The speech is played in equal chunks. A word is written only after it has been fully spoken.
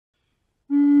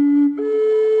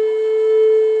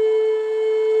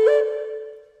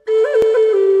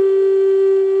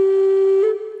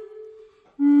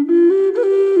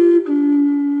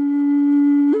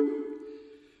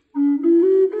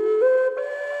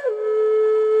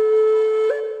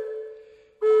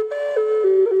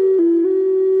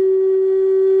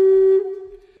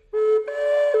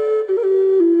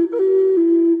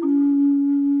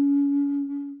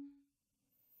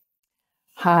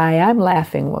Hi, I'm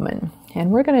Laughing Woman,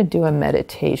 and we're going to do a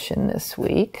meditation this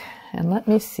week. And let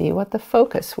me see what the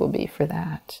focus will be for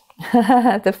that.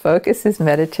 The focus is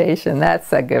meditation.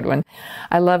 That's a good one.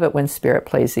 I love it when Spirit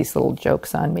plays these little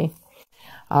jokes on me.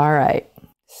 All right,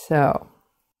 so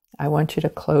I want you to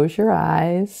close your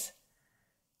eyes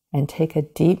and take a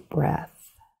deep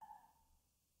breath.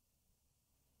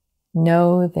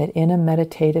 Know that in a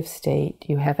meditative state,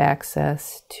 you have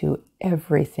access to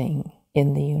everything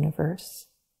in the universe.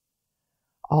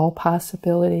 All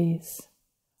possibilities,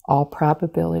 all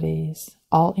probabilities,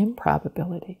 all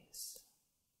improbabilities.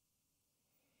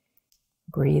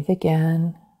 Breathe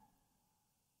again.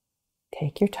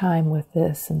 Take your time with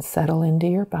this and settle into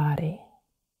your body.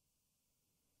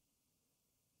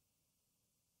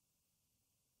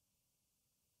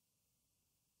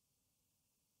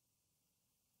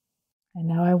 And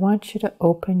now I want you to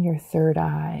open your third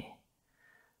eye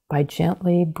by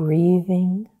gently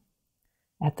breathing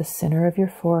at the center of your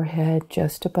forehead,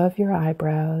 just above your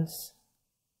eyebrows,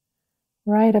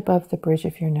 right above the bridge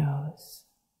of your nose.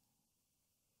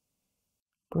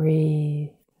 Breathe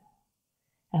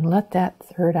and let that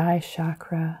third eye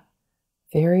chakra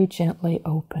very gently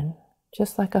open,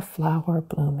 just like a flower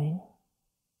blooming.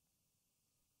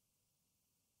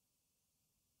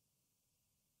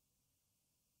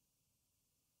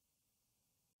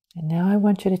 And now I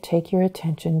want you to take your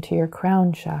attention to your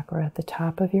crown chakra at the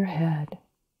top of your head.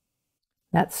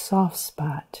 That soft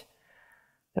spot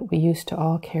that we used to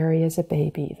all carry as a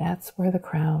baby, that's where the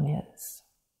crown is.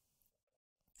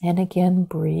 And again,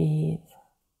 breathe.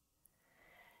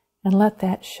 And let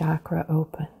that chakra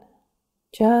open,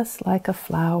 just like a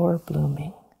flower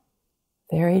blooming,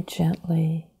 very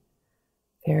gently,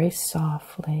 very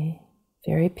softly,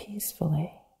 very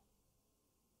peacefully.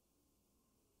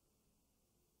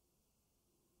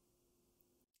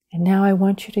 And now I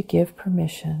want you to give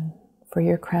permission for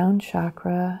your crown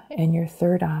chakra and your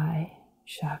third eye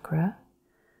chakra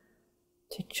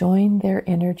to join their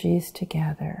energies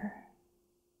together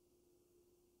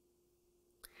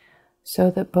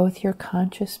so that both your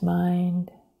conscious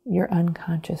mind, your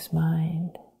unconscious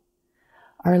mind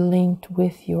are linked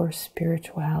with your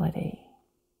spirituality,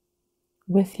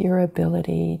 with your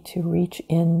ability to reach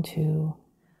into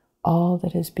all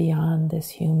that is beyond this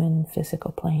human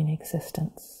physical plane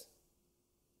existence.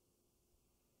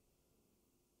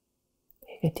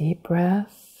 Take a deep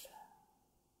breath.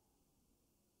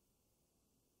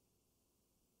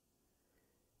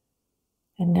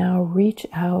 And now reach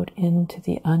out into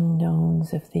the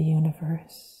unknowns of the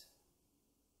universe.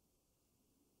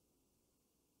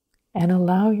 And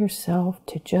allow yourself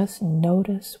to just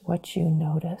notice what you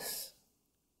notice.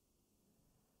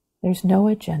 There's no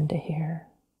agenda here.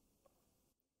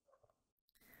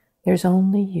 There's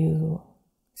only you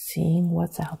seeing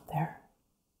what's out there.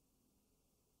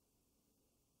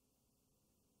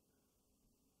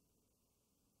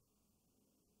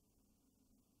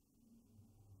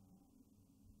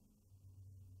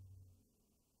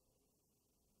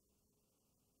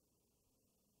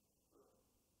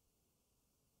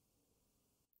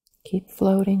 Keep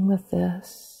floating with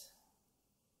this.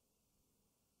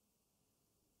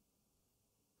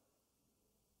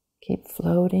 Keep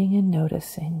floating and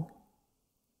noticing.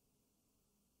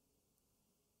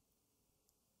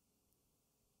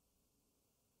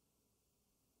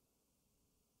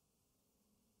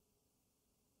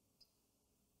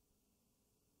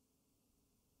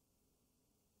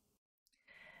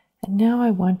 And now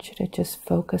I want you to just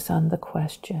focus on the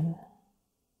question.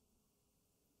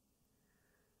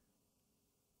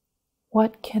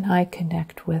 What can I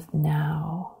connect with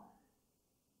now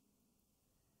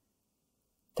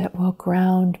that will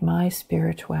ground my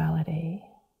spirituality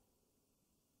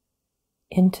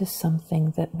into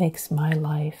something that makes my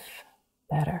life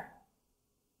better?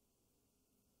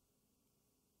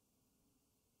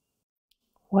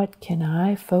 What can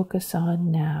I focus on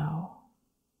now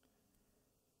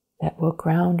that will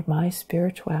ground my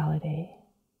spirituality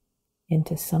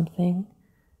into something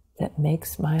that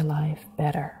makes my life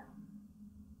better?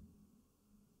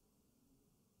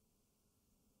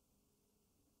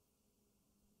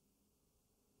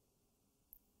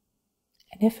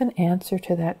 And if an answer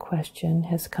to that question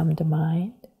has come to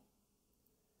mind,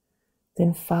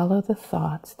 then follow the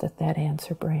thoughts that that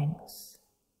answer brings.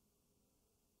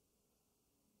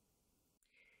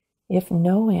 If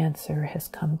no answer has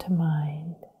come to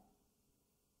mind,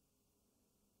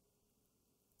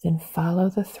 then follow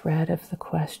the thread of the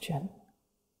question.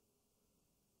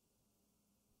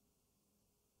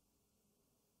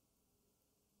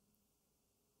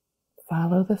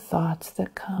 Follow the thoughts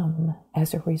that come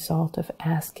as a result of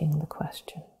asking the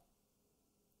question.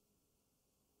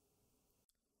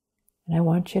 And I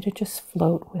want you to just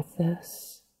float with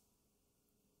this.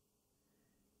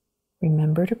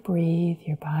 Remember to breathe.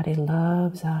 Your body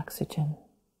loves oxygen.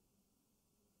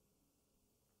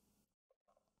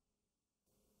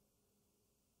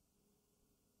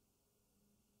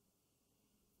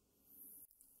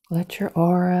 Let your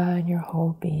aura and your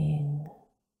whole being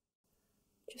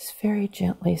just very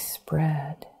gently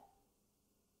spread,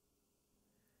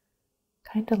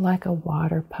 kind of like a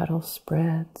water puddle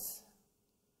spreads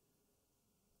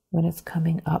when it's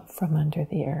coming up from under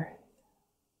the earth.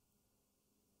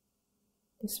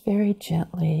 Just very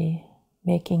gently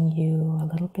making you a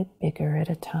little bit bigger at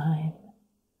a time,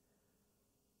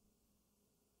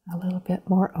 a little bit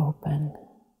more open,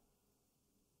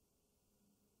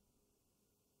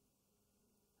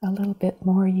 a little bit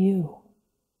more you.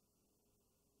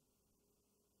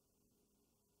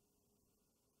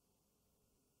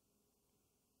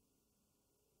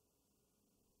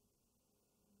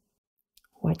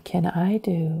 What can I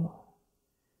do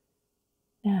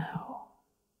now?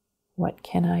 What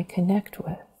can I connect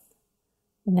with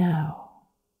now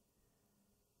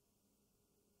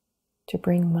to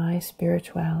bring my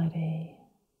spirituality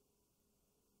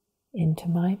into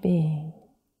my being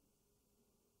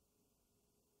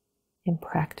in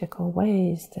practical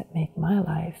ways that make my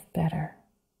life better?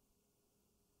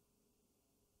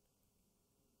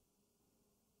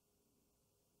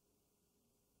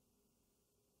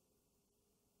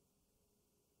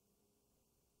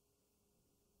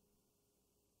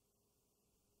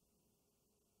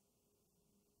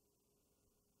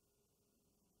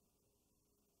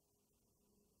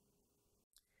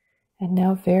 And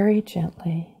now very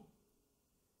gently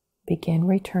begin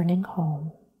returning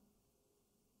home.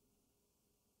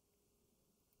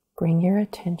 Bring your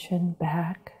attention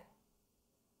back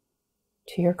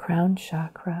to your crown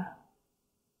chakra,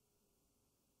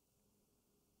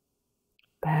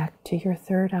 back to your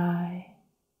third eye,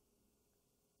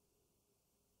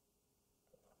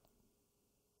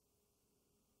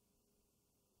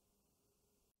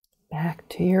 back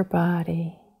to your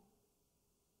body,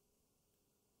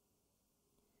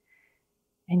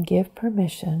 and give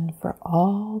permission for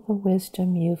all the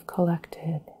wisdom you've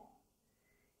collected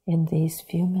in these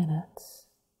few minutes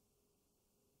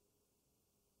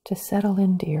to settle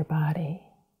into your body,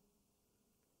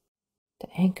 to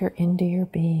anchor into your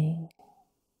being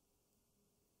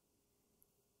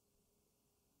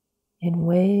in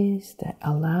ways that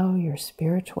allow your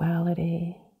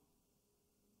spirituality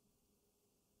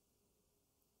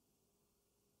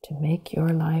to make your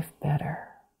life better.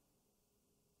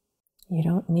 You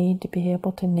don't need to be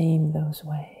able to name those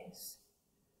ways.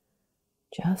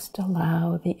 Just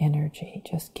allow the energy,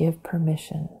 just give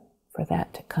permission for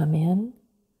that to come in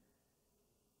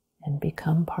and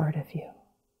become part of you.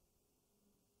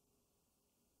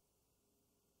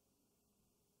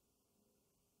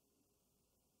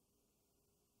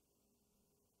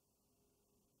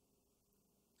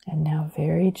 And now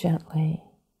very gently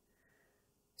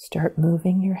start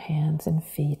moving your hands and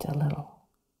feet a little.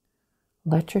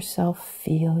 Let yourself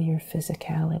feel your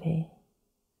physicality.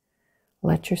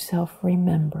 Let yourself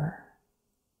remember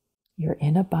you're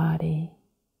in a body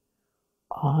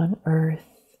on earth,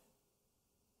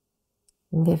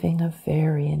 living a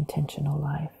very intentional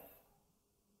life.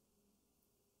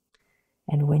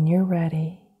 And when you're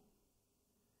ready,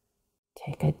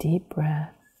 take a deep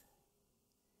breath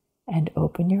and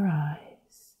open your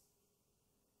eyes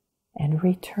and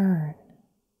return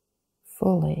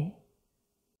fully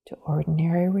to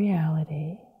ordinary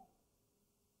reality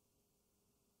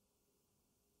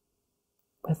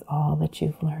with all that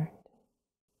you've learned.